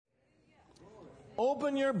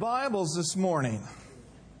Open your Bibles this morning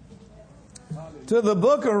to the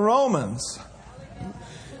book of Romans.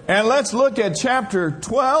 And let's look at chapter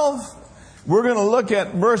 12. We're going to look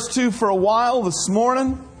at verse 2 for a while this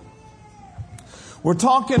morning. We're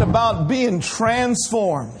talking about being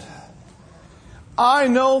transformed. I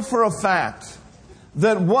know for a fact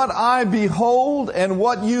that what I behold and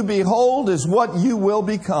what you behold is what you will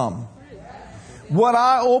become. What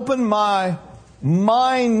I open my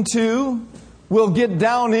mind to will get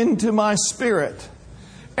down into my spirit.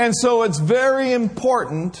 And so it's very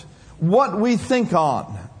important what we think on,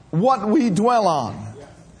 what we dwell on.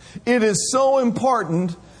 It is so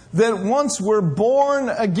important that once we're born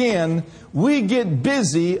again, we get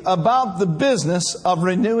busy about the business of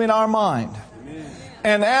renewing our mind.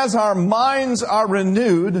 And as our minds are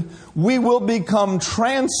renewed, we will become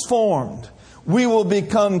transformed. We will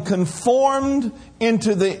become conformed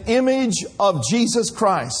into the image of Jesus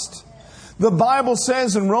Christ. The Bible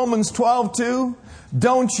says in Romans 12:2,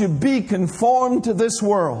 don't you be conformed to this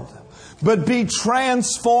world, but be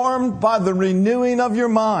transformed by the renewing of your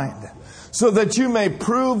mind, so that you may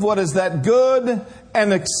prove what is that good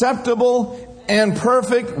and acceptable and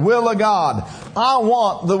perfect will of God. I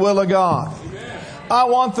want the will of God. I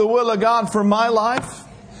want the will of God for my life.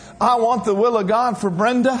 I want the will of God for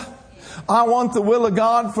Brenda. I want the will of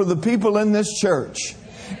God for the people in this church.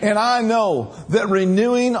 And I know that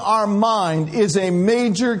renewing our mind is a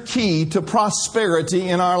major key to prosperity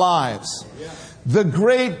in our lives. The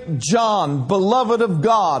great John, beloved of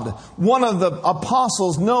God, one of the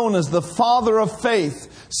apostles known as the father of faith,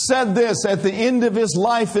 said this at the end of his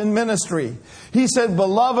life in ministry. He said,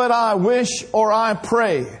 "Beloved, I wish or I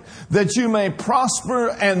pray that you may prosper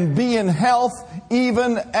and be in health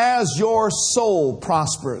even as your soul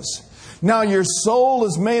prospers." Now your soul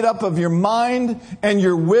is made up of your mind and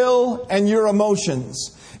your will and your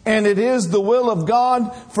emotions. And it is the will of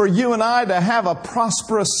God for you and I to have a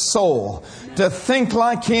prosperous soul, to think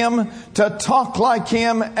like Him, to talk like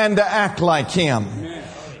Him, and to act like Him.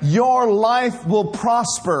 Your life will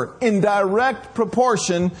prosper in direct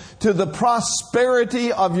proportion to the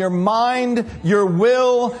prosperity of your mind, your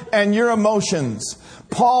will, and your emotions.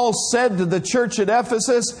 Paul said to the church at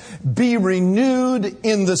Ephesus, be renewed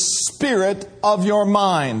in the spirit of your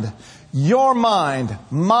mind. Your mind,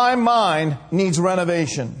 my mind, needs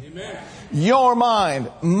renovation. Amen. Your mind,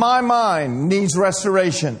 my mind, needs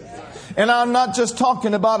restoration. And I'm not just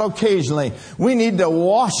talking about occasionally. We need to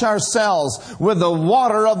wash ourselves with the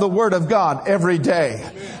water of the Word of God every day.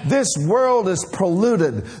 This world is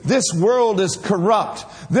polluted. This world is corrupt.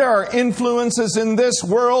 There are influences in this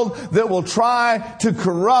world that will try to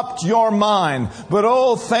corrupt your mind. But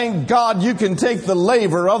oh, thank God you can take the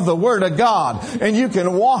laver of the Word of God and you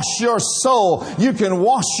can wash your soul. You can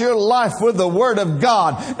wash your life with the Word of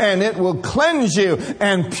God, and it will cleanse you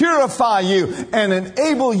and purify you and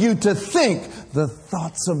enable you to think the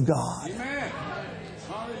thoughts of God. Amen.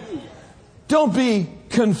 Don't be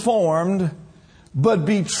conformed, but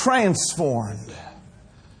be transformed.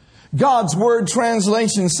 God's Word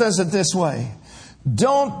translation says it this way.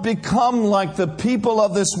 Don't become like the people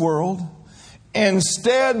of this world.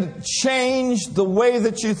 Instead, change the way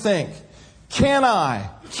that you think.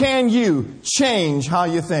 Can you change how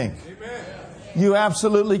you think? Amen. You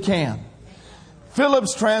absolutely can.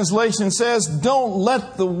 Phillips' translation says, don't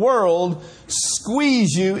let the world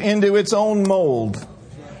squeeze you into its own mold.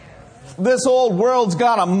 This old world's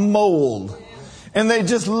got a mold, and they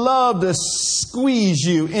just love to squeeze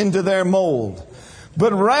you into their mold.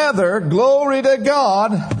 But rather, glory to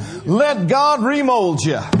God, let God remold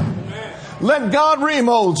you. Let God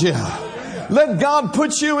remold you. Let God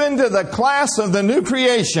put you into the class of the new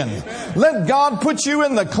creation. Let God put you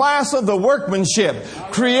in the class of the workmanship,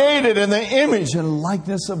 created in the image and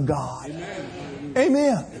likeness of God. Amen.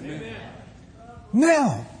 Amen.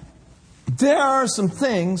 Now, there are some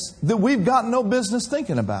things that we've got no business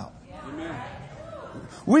thinking about.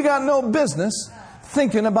 We got no business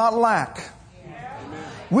thinking about lack.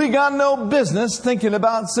 We got no business thinking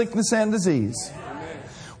about sickness and disease.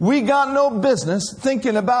 We got no business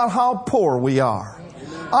thinking about how poor we are.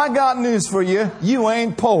 I got news for you. You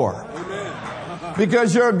ain't poor.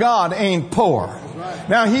 Because your God ain't poor.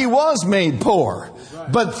 Now, He was made poor.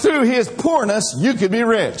 But through His poorness, you could be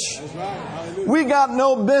rich. We got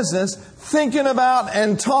no business thinking about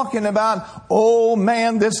and talking about, oh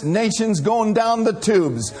man, this nation's going down the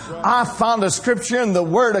tubes. I found a scripture in the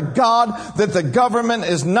Word of God that the government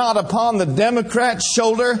is not upon the Democrat's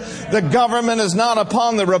shoulder. The government is not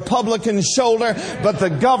upon the Republican's shoulder, but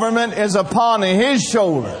the government is upon His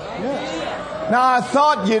shoulder. Now, I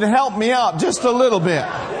thought you'd help me out just a little bit.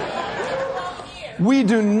 We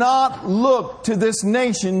do not look to this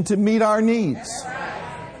nation to meet our needs.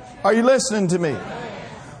 Are you listening to me?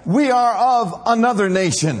 We are of another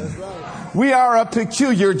nation. We are a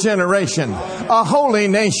peculiar generation, a holy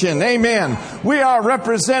nation. Amen. We are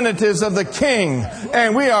representatives of the King,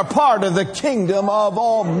 and we are part of the kingdom of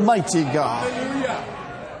Almighty God.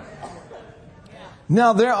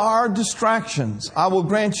 Now, there are distractions. I will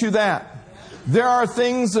grant you that. There are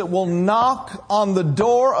things that will knock on the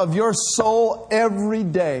door of your soul every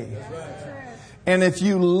day. And if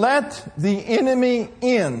you let the enemy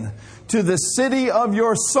in to the city of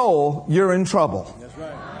your soul, you're in trouble.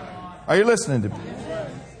 Are you listening to me?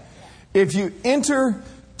 If you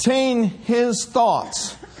entertain his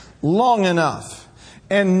thoughts long enough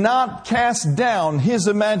and not cast down his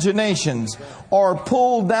imaginations or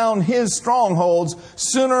pull down his strongholds,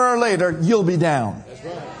 sooner or later you'll be down.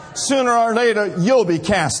 Sooner or later you'll be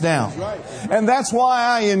cast down. And that's why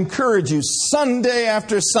I encourage you Sunday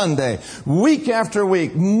after Sunday, week after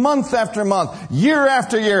week, month after month, year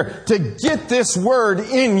after year, to get this word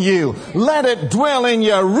in you. Let it dwell in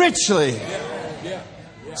you richly,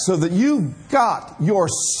 so that you've got your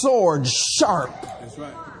sword sharp,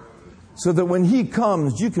 so that when he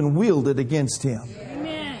comes you can wield it against him.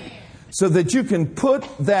 So that you can put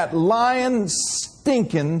that lying,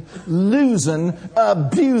 stinking, losing,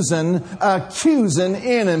 abusing, accusing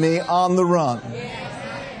enemy on the run.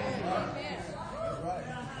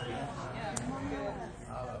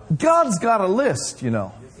 God's got a list, you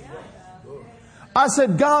know. I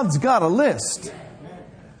said God's got a list.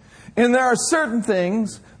 And there are certain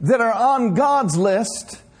things that are on God's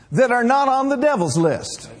list that are not on the devil's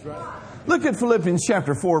list. Look at Philippians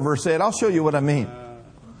chapter 4, verse 8. I'll show you what I mean.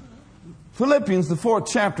 Philippians, the 4th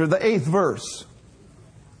chapter, the 8th verse.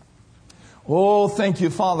 Oh, thank you,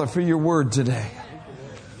 Father, for your word today.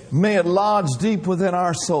 May it lodge deep within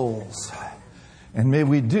our souls. And may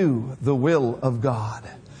we do the will of God.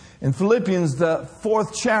 In Philippians, the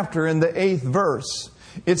 4th chapter, in the 8th verse,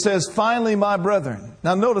 it says, finally, my brethren.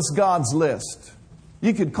 Now notice God's list.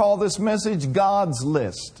 You could call this message God's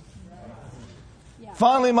list.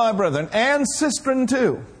 Finally, my brethren, and sistren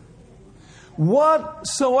too.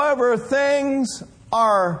 Whatsoever things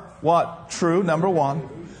are what? True, number 1.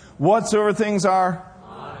 Whatsoever things are?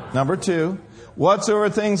 Number 2. Whatsoever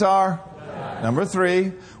things are? Number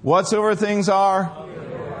 3. Whatsoever things are?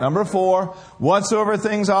 Number 4. Whatsoever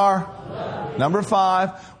things are? Number 5.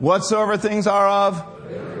 Whatsoever things are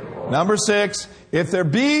of? Number 6. If there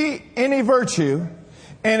be any virtue,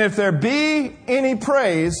 and if there be any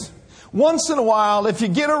praise, once in a while, if you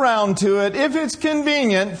get around to it, if it's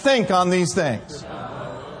convenient, think on these things.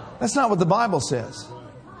 That's not what the Bible says.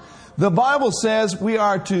 The Bible says we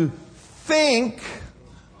are to think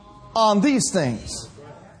on these things.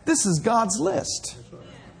 This is God's list.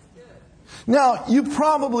 Now, you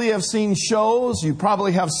probably have seen shows, you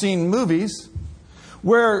probably have seen movies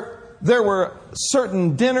where there were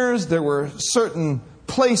certain dinners, there were certain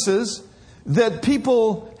places that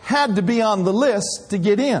people had to be on the list to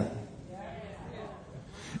get in.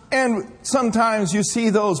 And sometimes you see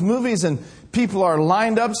those movies and people are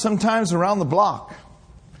lined up sometimes around the block.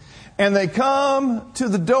 And they come to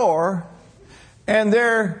the door and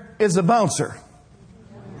there is a bouncer.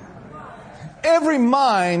 Every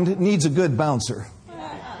mind needs a good bouncer.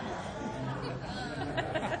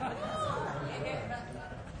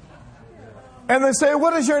 And they say,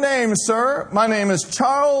 what is your name, sir? My name is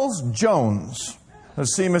Charles Jones.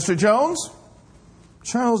 Let's see, Mr. Jones.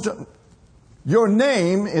 Charles Jones. Your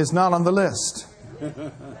name is not on the list.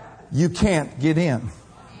 You can't get in.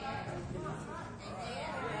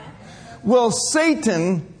 Well,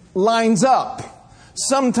 Satan lines up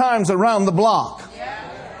sometimes around the block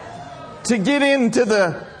to get into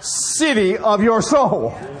the city of your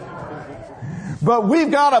soul. But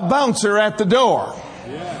we've got a bouncer at the door.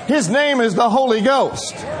 His name is the Holy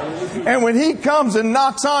Ghost. And when he comes and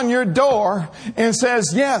knocks on your door and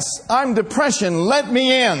says, yes, I'm depression, let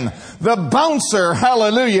me in, the bouncer,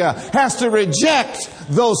 hallelujah, has to reject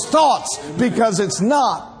those thoughts because it's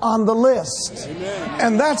not on the list.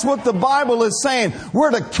 And that's what the Bible is saying.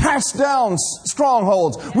 We're to cast down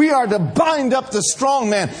strongholds. We are to bind up the strong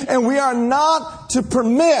man. And we are not to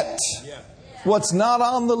permit what's not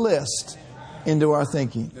on the list into our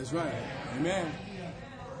thinking. That's right. Amen.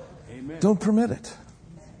 Don't permit it.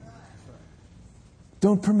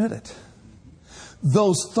 Don't permit it.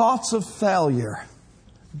 Those thoughts of failure,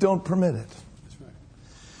 don't permit it.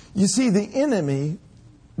 You see, the enemy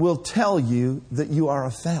will tell you that you are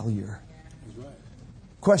a failure.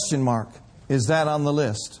 Question mark. Is that on the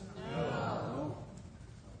list? No.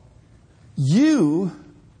 You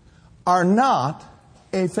are not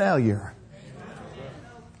a failure.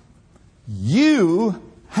 You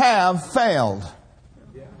have failed.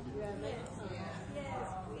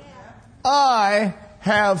 I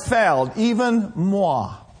have failed, even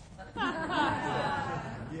moi.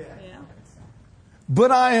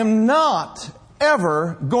 But I am not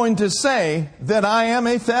ever going to say that I am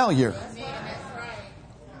a failure.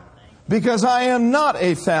 Because I am not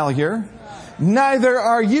a failure. Neither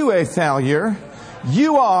are you a failure.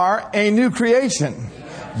 You are a new creation.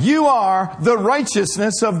 You are the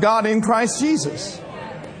righteousness of God in Christ Jesus.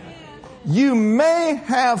 You may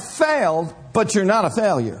have failed, but you're not a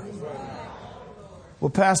failure. Well,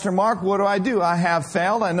 Pastor Mark, what do? I have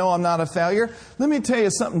failed. I know I'm not a failure. Let me tell you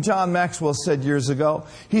something John Maxwell said years ago.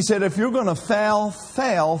 He said, if you're going to fail,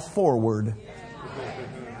 fail forward.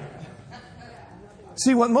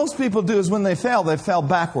 See, what most people do is when they fail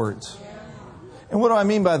backwards. And what do I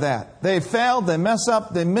mean by that? They fail, they mess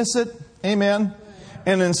up, they miss it. Amen.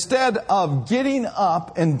 And instead of getting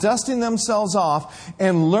up and dusting themselves off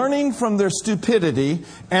and learning from their stupidity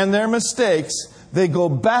and their mistakes, they go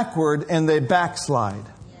backward and they backslide.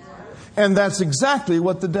 And that's exactly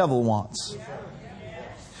what the devil wants.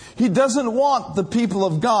 He doesn't want the people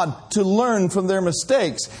of God to learn from their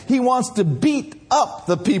mistakes. He wants to beat up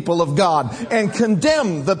the people of God and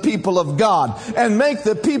condemn the people of God and make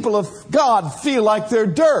the people of God feel like they're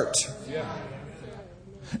dirt.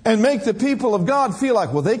 And make the people of God feel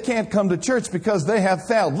like, well, they can't come to church because they have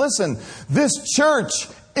failed. Listen, this church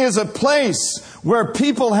is a place where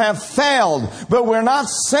people have failed, but we're not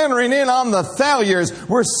centering in on the failures.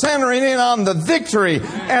 We're centering in on the victory.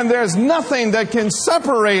 And there's nothing that can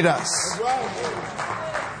separate us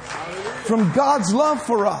from God's love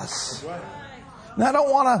for us. Now, I don't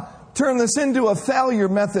want to turn this into a failure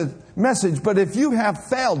message, but if you have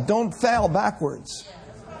failed, don't fail backwards.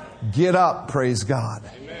 Get up, praise God.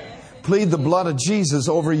 Plead the blood of Jesus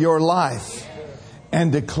over your life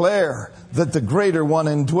and declare that the greater one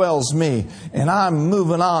indwells me and I'm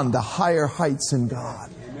moving on to higher heights in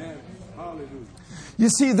God. You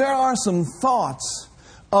see, there are some thoughts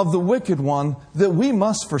of the wicked one that we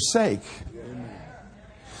must forsake.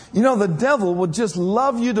 You know, the devil would just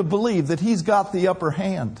love you to believe that he's got the upper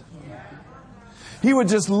hand. He would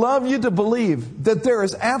just love you to believe that there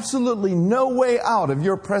is absolutely no way out of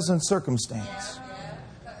your present circumstance.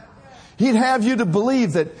 He'd have you to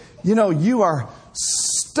believe that, you know, you are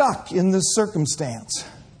stuck in this circumstance.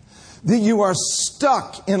 That you are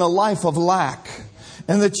stuck in a life of lack.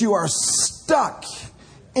 And that you are stuck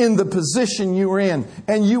in the position you are in.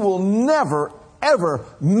 And you will never, ever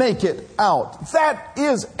make it out. That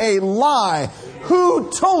is a lie.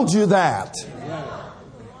 Who told you that?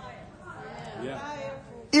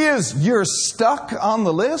 Is your stuck on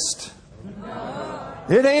the list?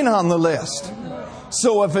 It ain't on the list.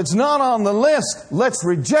 So if it's not on the list, let's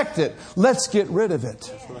reject it. Let's get rid of it.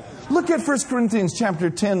 Look at 1 Corinthians chapter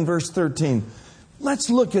 10, verse 13. Let's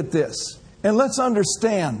look at this and let's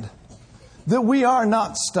understand that we are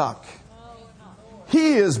not stuck.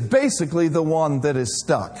 He is basically the one that is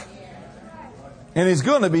stuck. And he's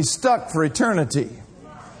going to be stuck for eternity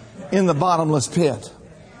in the bottomless pit.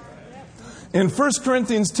 In 1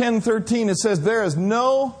 Corinthians 10:13, it says, there is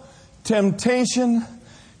no temptation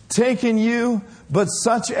taken you, but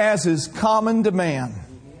such as is common to man.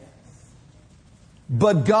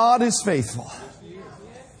 But God is faithful,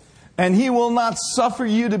 and He will not suffer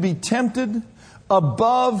you to be tempted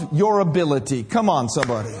above your ability. Come on,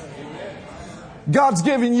 somebody. God's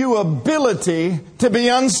given you ability to be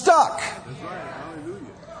unstuck.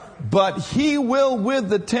 But He will, with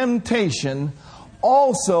the temptation,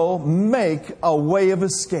 also make a way of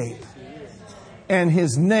escape. And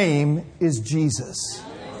His name is Jesus.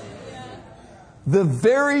 The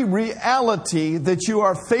very reality that you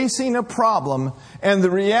are facing a problem, and the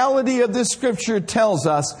reality of this scripture tells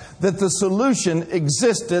us that the solution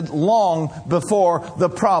existed long before the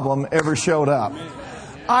problem ever showed up.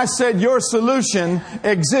 I said your solution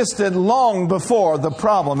existed long before the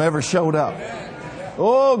problem ever showed up.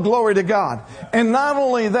 Oh, glory to God. And not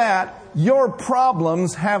only that, your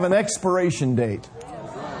problems have an expiration date.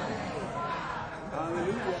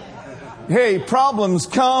 Hey, problems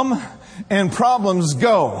come and problems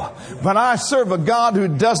go. But I serve a God who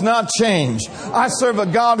does not change. I serve a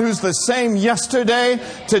God who's the same yesterday,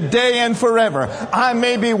 today, and forever. I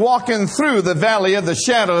may be walking through the valley of the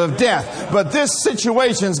shadow of death, but this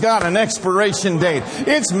situation's got an expiration date.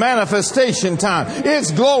 It's manifestation time.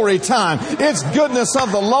 It's glory time. It's goodness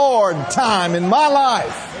of the Lord time in my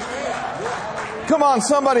life. Come on,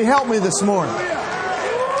 somebody help me this morning.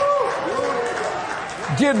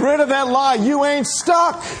 Get rid of that lie. You ain't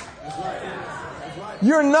stuck.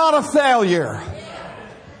 You're not a failure.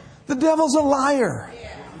 The devil's a liar.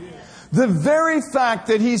 The very fact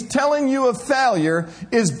that he's telling you a failure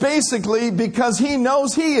is basically because he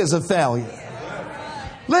knows he is a failure.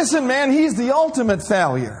 Listen, man, he's the ultimate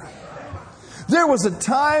failure. There was a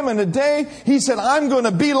time and a day he said, I'm going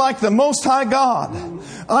to be like the Most High God.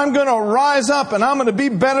 I'm going to rise up and I'm going to be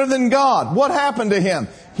better than God. What happened to him?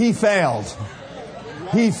 He failed.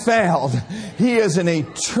 He failed. He is an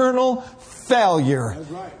eternal failure.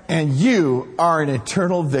 And you are an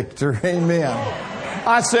eternal victor. Amen.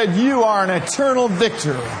 I said, you are an eternal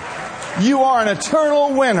victor. You are an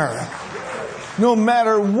eternal winner. No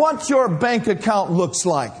matter what your bank account looks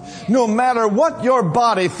like, no matter what your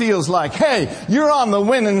body feels like, hey, you're on the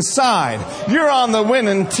winning side. You're on the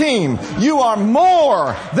winning team. You are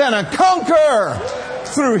more than a conqueror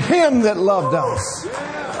through Him that loved us.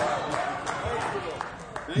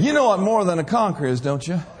 You know what more than a conqueror is, don't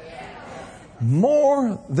you?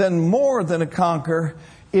 More than a conqueror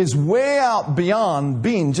is way out beyond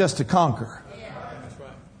being just a conqueror.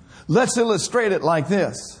 Let's illustrate it like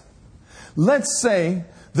this. Let's say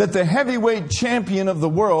that the heavyweight champion of the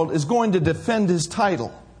world is going to defend his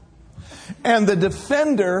title. And the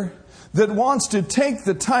defender that wants to take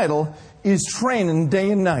the title is training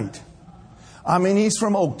day and night. I mean, he's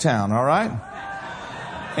from Oaktown, all right?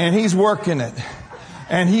 And he's working it.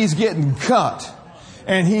 And he's getting cut.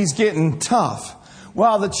 And he's getting tough.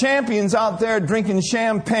 While the champion's out there drinking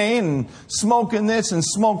champagne and smoking this and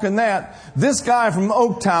smoking that, this guy from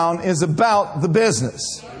Oaktown is about the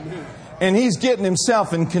business. And he's getting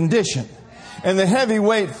himself in condition. And the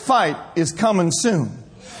heavyweight fight is coming soon.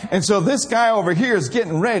 And so this guy over here is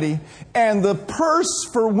getting ready. And the purse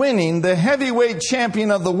for winning the heavyweight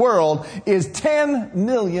champion of the world is $10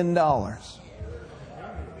 million. Now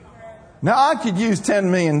I could use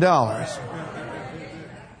 $10 million.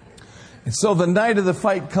 And so the night of the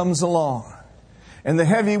fight comes along. And the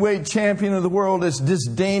heavyweight champion of the world is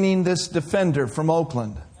disdaining this defender from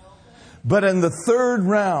Oakland. But in the third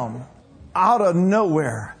round, out of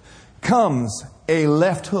nowhere, comes a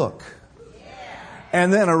left hook.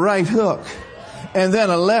 And then a right hook. And then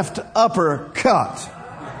a left uppercut.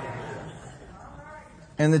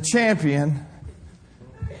 And the champion,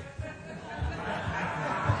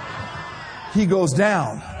 he goes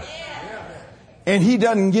down. And he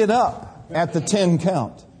doesn't get up at the 10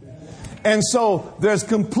 count. And so there's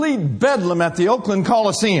complete bedlam at the Oakland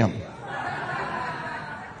Coliseum.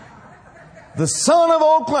 The son of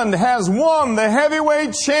Oakland has won the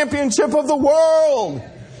heavyweight championship of the world.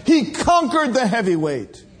 He conquered the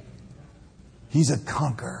heavyweight. He's a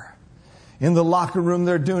conqueror. In the locker room,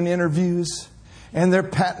 they're doing interviews and they're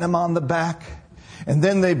patting him on the back. And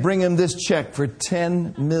then they bring him this check for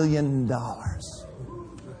 $10 million.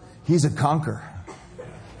 He's a conqueror.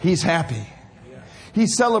 He's happy. He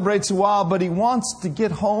celebrates a while, but he wants to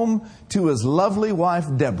get home to his lovely wife,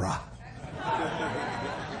 Deborah.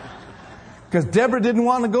 Because Deborah didn't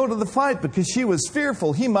want to go to the fight because she was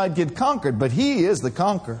fearful he might get conquered, but he is the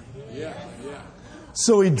conqueror.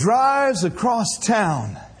 So he drives across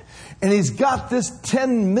town and he's got this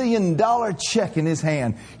 $10 million check in his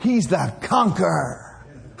hand. He's the conqueror.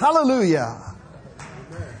 Hallelujah.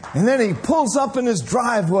 And then he pulls up in his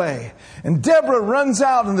driveway. And Deborah runs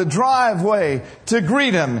out in the driveway to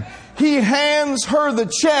greet him. He hands her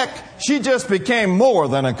the check. She just became more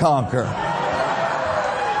than a conqueror.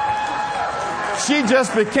 She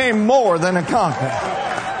just became more than a conqueror.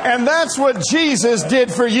 And that's what Jesus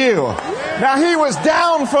did for you. Now, He was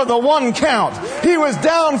down for the 1 count. He was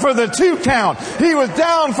down for the 2 count. He was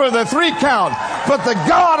down for the 3 count. But the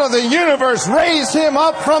God of the universe raised Him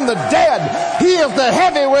up from the dead. He is the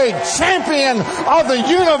heavyweight champion of the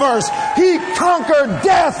universe. He conquered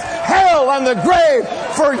death, hell, and the grave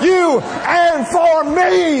for you and for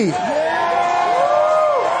me.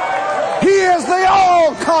 He is the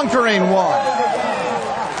all-conquering one.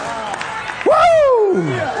 Woo!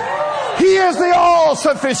 He is the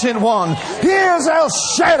all-sufficient one. He is El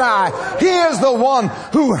Shaddai. He is the one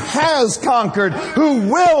who has conquered, who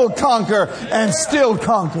will conquer, and still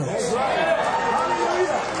conquers.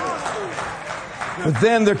 But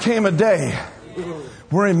then there came a day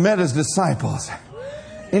where He met His disciples.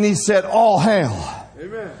 And He said, all hail.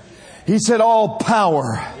 He said, all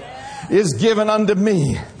power is given unto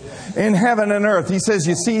me in heaven and earth. He says,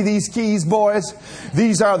 you see these keys, boys?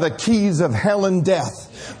 These are the keys of hell and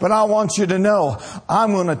death. But I want you to know,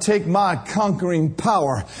 I'm going to take my conquering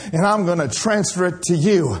power and I'm going to transfer it to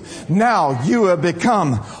you. Now you have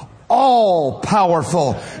become all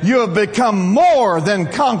powerful. You have become more than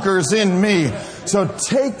conquerors in me. So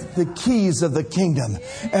take the keys of the kingdom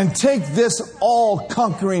and take this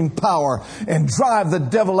all-conquering power and drive the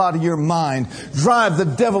devil out of your mind. Drive the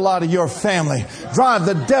devil out of your family. Drive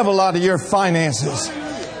the devil out of your finances.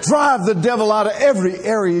 Drive the devil out of every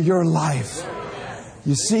area of your life.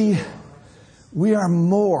 You see, we are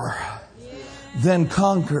more than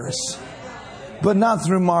conquerors. But not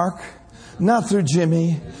through Mark, not through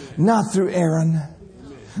Jimmy, not through Aaron,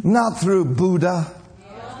 not through Buddha,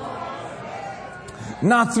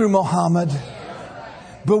 not through Muhammad,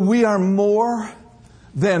 but we are more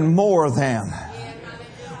than more than.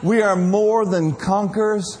 We are more than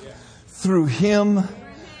conquerors through Him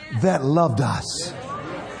that loved us.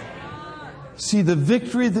 See, the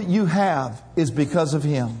victory that you have is because of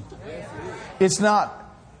Him. It's not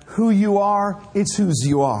who you are, it's whose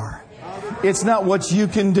you are. It's not what you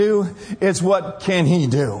can do, it's what can He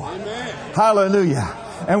do. Hallelujah.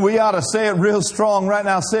 And we ought to say it real strong right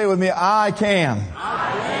now. Say it with me. I can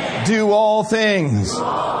do all things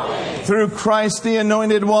through Christ the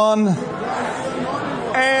Anointed One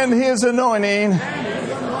and His anointing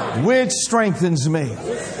which strengthens me.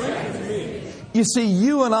 You see,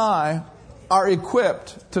 you and I are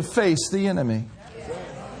equipped to face the enemy.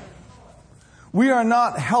 We are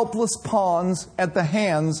not helpless pawns at the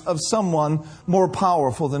hands of someone more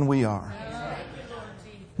powerful than we are.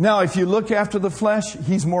 Now, if you look after the flesh,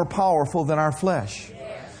 He's more powerful than our flesh.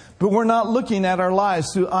 But we're not looking at our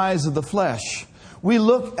lives through eyes of the flesh. We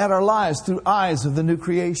look at our lives through eyes of the new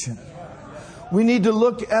creation. We need to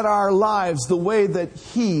look at our lives the way that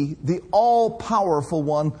He, the all-powerful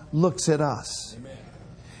One, looks at us.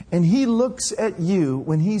 And He looks at you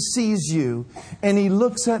when He sees you, and He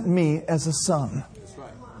looks at me as a son.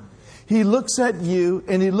 He looks at you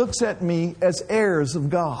and He looks at me as heirs of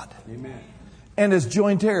God. Amen. And as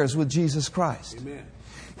joint heirs with Jesus Christ. Amen.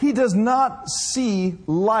 He does not see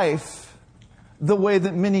life the way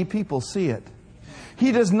that many people see it.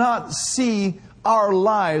 He does not see our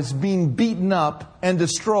lives being beaten up and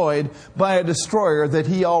destroyed by a destroyer that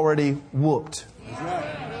He already whooped.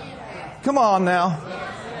 Come on now.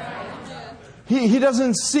 He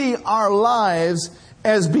doesn't see our lives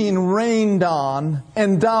as being rained on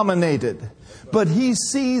and dominated. But He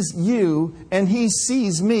sees you and He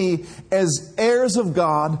sees me as heirs of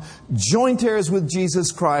God, joint heirs with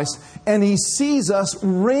Jesus Christ, and He sees us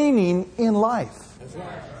reigning in life.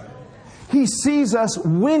 He sees us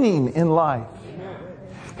winning in life.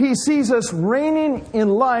 He sees us reigning in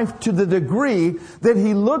life to the degree that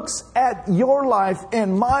He looks at your life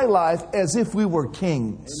and my life as if we were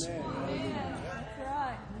kings.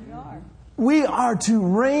 We are to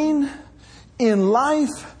reign in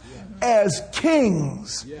life as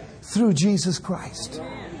kings through Jesus Christ.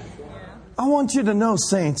 I want you to know,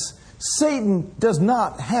 saints, Satan does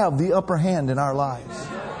not have the upper hand in our lives.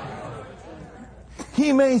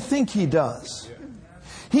 He may think he does.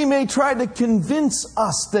 He may try to convince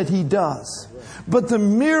us that he does. But the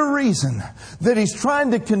mere reason that he's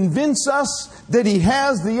trying to convince us that he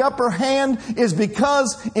has the upper hand is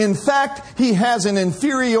because, in fact, he has an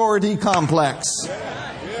inferiority complex.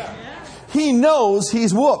 He knows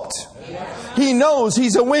he's whooped. He knows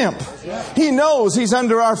he's a wimp. He knows he's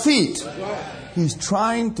under our feet. He's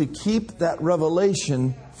trying to keep that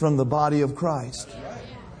revelation from the body of Christ.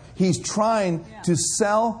 He's trying to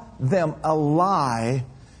sell them a lie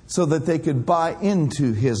so that they could buy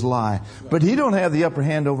into his lie. But he don't have the upper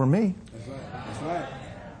hand over me.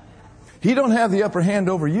 He don't have the upper hand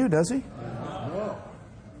over you, does he?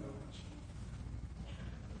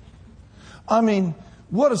 I mean,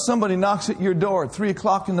 what if somebody knocks at your door at 3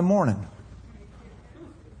 o'clock in the morning?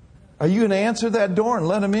 Are you going to answer that door and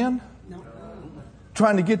let them in? No.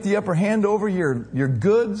 Trying to get the upper hand over your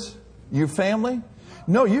goods, your family?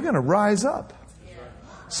 No, you're going to rise up.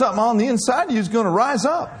 Something on the inside of you is going to rise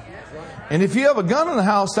up. And if you have a gun in the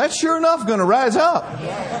house, that's sure enough going to rise up.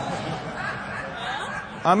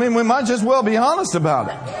 I mean, we might just well be honest about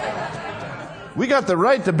it. We got the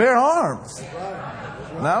right to bear arms.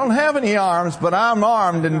 And I don't have any arms, but I'm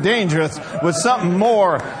armed and dangerous with something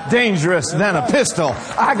more dangerous than a pistol.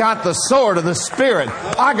 I got the sword of the Spirit.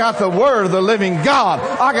 I got the Word of the living God.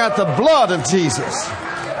 I got the blood of Jesus.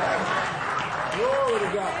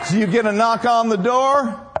 So you get a knock on the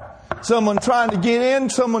door, someone trying to get in,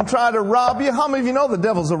 someone trying to rob you. How many of you know the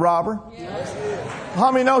devil's a robber?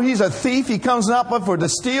 How many know he's a thief? He comes not but for to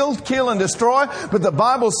steal, kill, and destroy. But the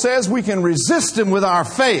Bible says we can resist him with our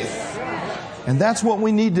faith. And that's what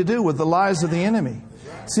we need to do with the lies of the enemy.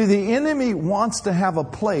 See, the enemy wants to have a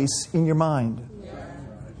place in your mind.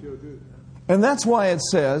 And that's why it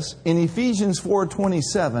says in Ephesians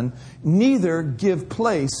 4:27, neither give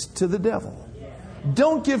place to the devil.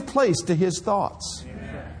 Don't give place to his thoughts.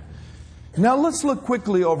 Now let's look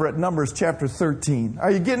quickly over at Numbers chapter 13.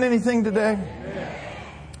 Are you getting anything today?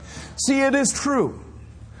 See, it is true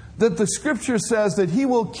that the Scripture says that He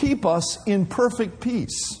will keep us in perfect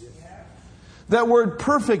peace. That word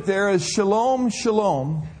perfect there is shalom,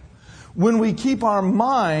 shalom, when we keep our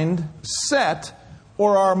mind set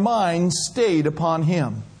or our mind stayed upon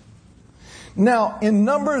Him. Now, in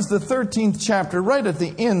Numbers, the 13th chapter, right at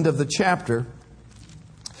the end of the chapter,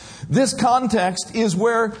 this context is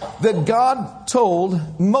where that God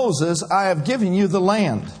told Moses, I have given you the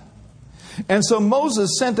land. And so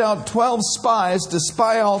Moses sent out 12 spies to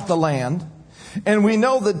spy out the land. And we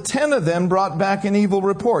know that 10 of them brought back an evil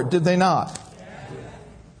report, did they not?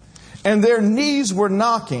 And their knees were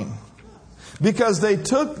knocking because they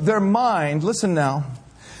took their mind, listen now,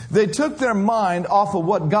 they took their mind off of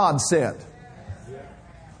what God said.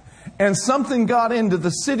 And something got into the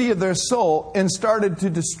city of their soul and started to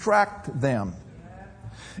distract them.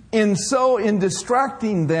 And so in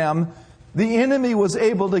distracting them, the enemy was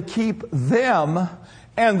able to keep them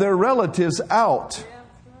and their relatives out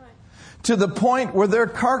to the point where their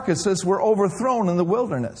carcasses were overthrown in the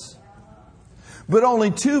wilderness. But only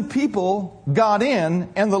 2 people got in,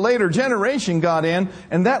 and the later generation got in,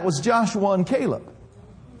 and that was Joshua and Caleb.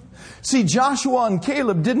 See, Joshua and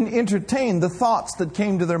Caleb didn't entertain the thoughts that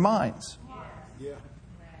came to their minds.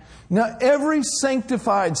 Now, every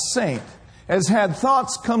sanctified saint has had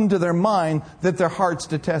thoughts come to their mind that their hearts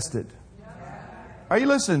detested. Are you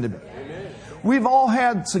listening to me? We've all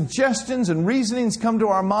had suggestions and reasonings come to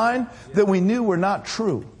our mind that we knew were not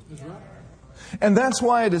true. And that's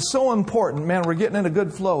why it is so important, man, we're getting in a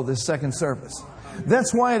good flow this second service.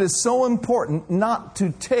 That's why it is so important not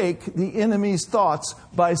to take the enemy's thoughts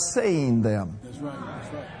by saying them. That's right.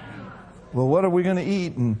 That's right. Well, what are we going to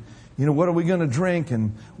eat? And, what are we going to drink?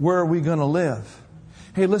 And where are we going to live?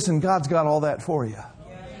 Hey, listen, God's got all that for you.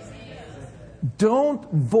 Don't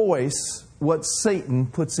voice what Satan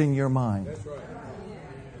puts in your mind. That's right.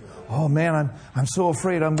 Oh man, I'm so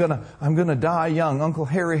afraid I'm gonna die young. Uncle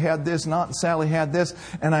Harry had this, and Aunt Sally had this,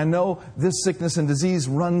 and I know this sickness and disease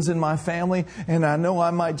runs in my family, and I know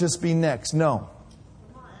I might just be next. No.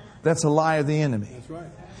 That's a lie of the enemy. That's right.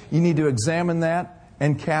 You need to examine that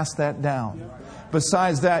and cast that down.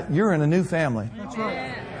 Besides that, you're in a new family. That's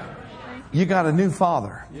right. You got a new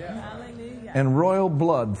father. And royal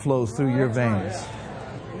blood flows through your veins.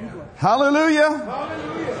 Hallelujah.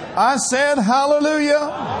 Hallelujah. I said hallelujah.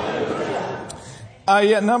 Hallelujah.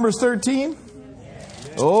 Yet Numbers 13.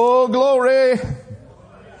 Oh, glory.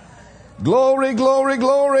 Glory, glory,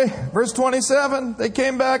 glory. Verse 27. They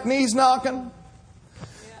came back, knees knocking.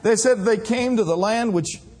 They said they came to the land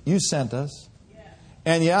which you sent us.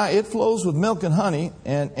 And it flows with milk and honey.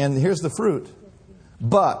 And here's the fruit.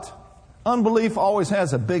 But unbelief always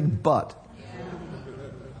has a big but.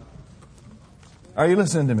 Are you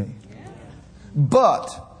listening to me? But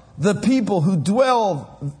the people who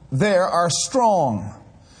dwell there are strong,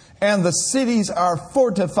 and the cities are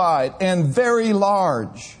fortified and very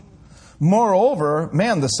large. Moreover,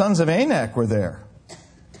 the sons of Anak were there,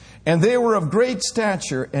 and they were of great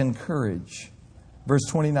stature and courage. Verse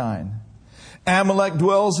 29. Amalek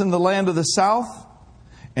dwells in the land of the south,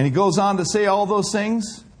 and he goes on to say all those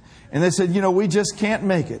things. And they said, we just can't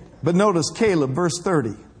make it. But notice Caleb, verse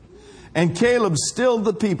 30. And Caleb stilled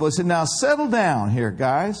the people. He said, now settle down here,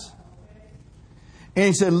 guys. And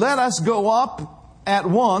he said, let us go up at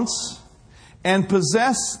once and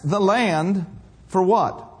possess the land for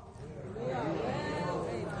what?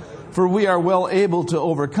 For we are well able to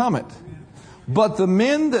overcome it. But the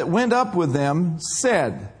men that went up with them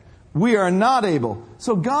said, we are not able.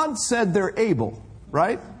 So God said they're able,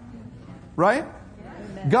 right? Right?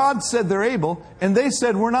 God said they're able, and they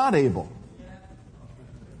said we're not able.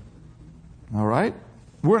 All right?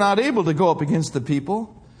 We're not able to go up against the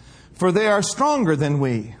people, for they are stronger than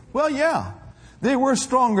we. Well, yeah, they were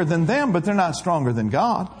stronger than them, but they're not stronger than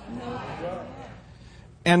God.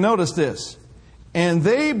 And notice this. And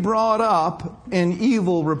they brought up an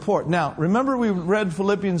evil report. Now, remember we read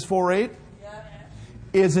Philippians 4:8?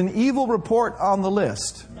 Is an evil report on the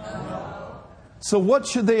list? No. So what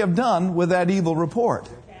should they have done with that evil report?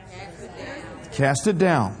 Cast it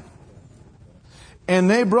down. And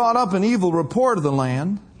they brought up an evil report of the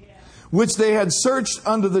land, which they had searched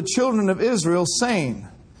unto the children of Israel, saying,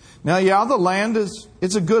 now, the land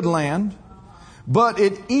it's a good land, but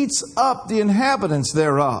it eats up the inhabitants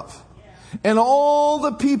thereof. And all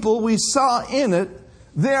the people we saw in it,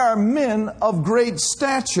 they are men of great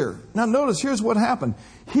stature. Now notice, here's what happened.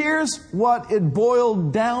 Here's what it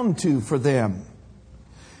boiled down to for them.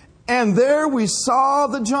 And there we saw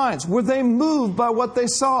the giants. Were they moved by what they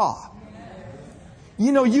saw?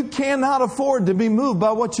 You know, you cannot afford to be moved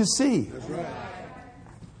by what you see. That's right.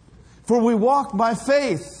 For we walk by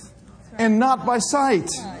faith and not by sight.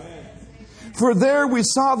 For there we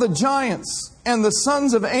saw the giants and the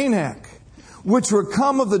sons of Anak, which were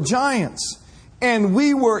come of the giants, and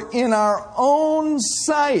we were in our own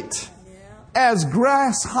sight as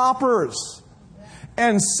grasshoppers,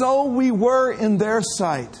 and so we were in their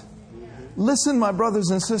sight. Listen, my brothers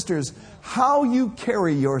and sisters, how you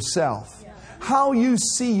carry yourself, how you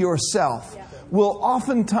see yourself, will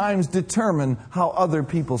oftentimes determine how other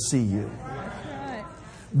people see you.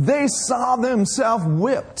 They saw themselves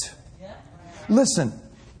whipped. Listen,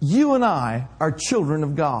 you and I are children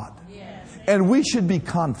of God, and we should be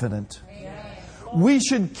confident. We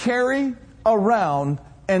should carry around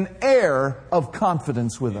an air of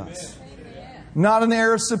confidence with us. Not an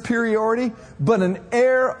air of superiority, but an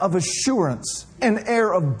air of assurance, an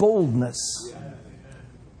air of boldness.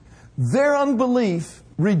 Their unbelief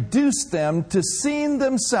reduced them to seeing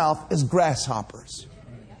themselves as grasshoppers.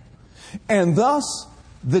 And thus,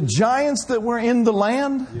 the giants that were in the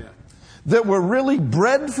land, that were really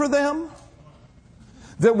bread for them,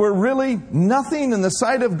 that were really nothing in the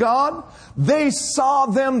sight of God, they saw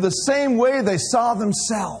them the same way they saw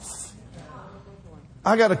themselves.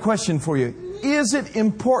 I got a question for you. Is it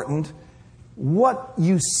important what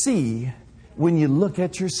you see when you look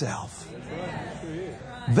at yourself?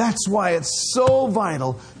 That's why it's so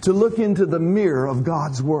vital to look into the mirror of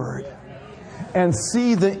God's Word and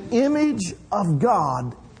see the image of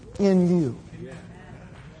God in you.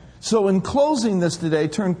 So in closing this today,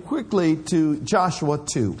 turn quickly to Joshua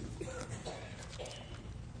 2.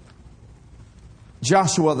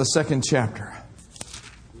 Joshua, the 2nd chapter.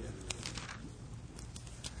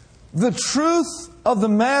 The truth of the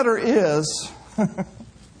matter is,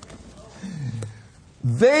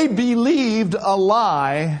 they believed a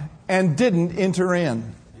lie and didn't enter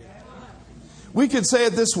in. We could say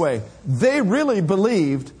it this way. They really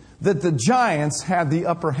believed that the giants had the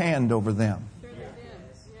upper hand over them.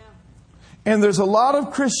 And there's a lot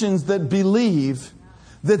of Christians that believe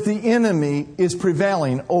that the enemy is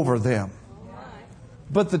prevailing over them.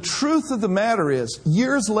 But the truth of the matter is,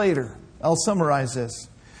 years later, I'll summarize this.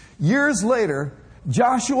 Years later,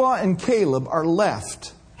 Joshua and Caleb are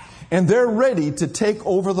left, and they're ready to take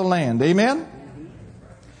over the land. Amen?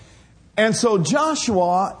 And so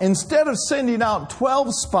Joshua, instead of sending out 12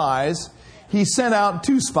 spies, he sent out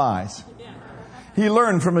 2 spies. He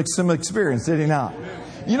learned from some experience, did he not?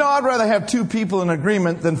 You know, I'd rather have 2 people in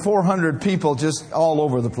agreement than 400 people just all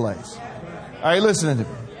over the place. Are you listening to me?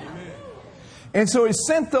 And so he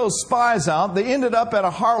sent those spies out. They ended up at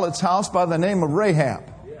a harlot's house by the name of Rahab.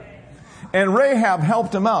 And Rahab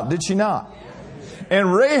helped him out, did she not?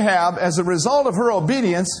 And Rahab, as a result of her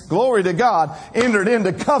obedience, glory to God, entered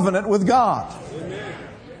into covenant with God.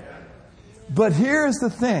 But here's the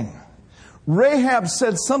thing. Rahab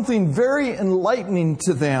said something very enlightening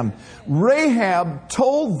to them. Rahab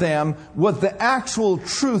told them what the actual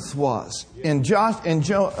truth was. In Joshua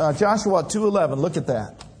 2:11, look at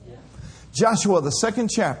that. Joshua, the 2nd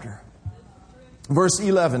chapter, verse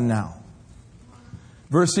 11 now.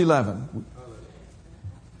 Verse 11.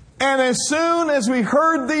 And as soon as we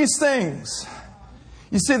heard these things,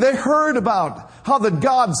 you see, they heard about how that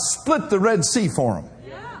God split the Red Sea for them.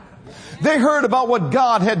 They heard about what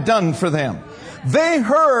God had done for them. They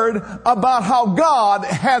heard about how God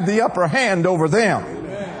had the upper hand over them.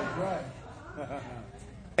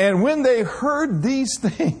 And when they heard these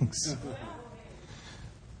things,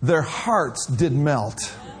 their hearts did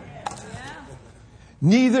melt.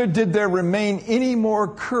 Neither did there remain any more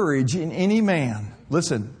courage in any man.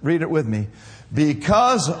 Listen, read it with me.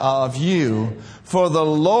 Because of you, for the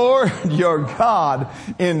Lord your God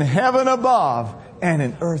in heaven above and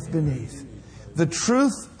in earth beneath. The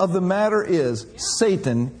truth of the matter is,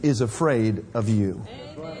 Satan is afraid of you.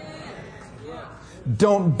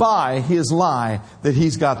 Don't buy his lie that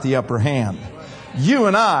he's got the upper hand. You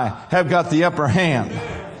and I have got the upper hand.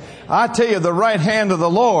 I tell you, the right hand of the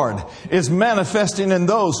Lord is manifesting in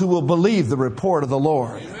those who will believe the report of the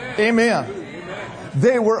Lord. Amen.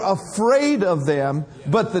 They were afraid of them,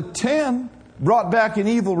 but the 10 brought back an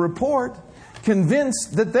evil report,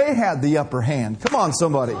 convinced that they had the upper hand. Come on,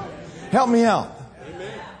 somebody. Help me out.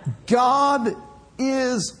 God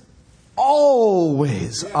is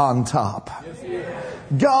always on top.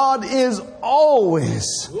 God is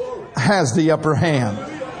always has the upper hand.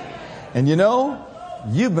 And you know,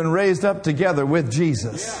 you've been raised up together with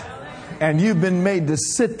Jesus. And you've been made to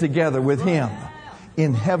sit together with Him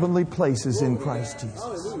in heavenly places in Christ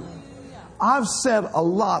Jesus. I've said a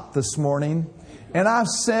lot this morning, and I've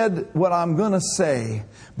said what I'm going to say,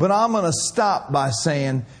 but I'm going to stop by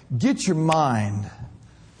saying, get your mind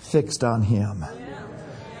fixed on Him.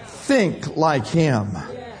 Think like Him.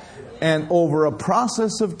 And over a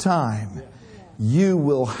process of time, you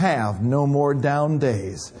will have no more down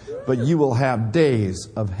days, but you will have days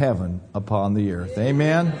of heaven upon the earth.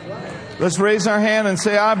 Amen? Let's raise our hand and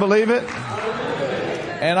say, I believe it.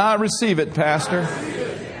 And I receive it, Pastor.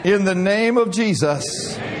 In the name of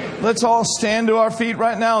Jesus. Let's all stand to our feet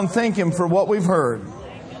right now and thank Him for what we've heard.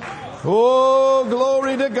 Oh,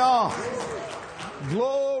 glory to God.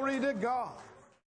 Glory to God.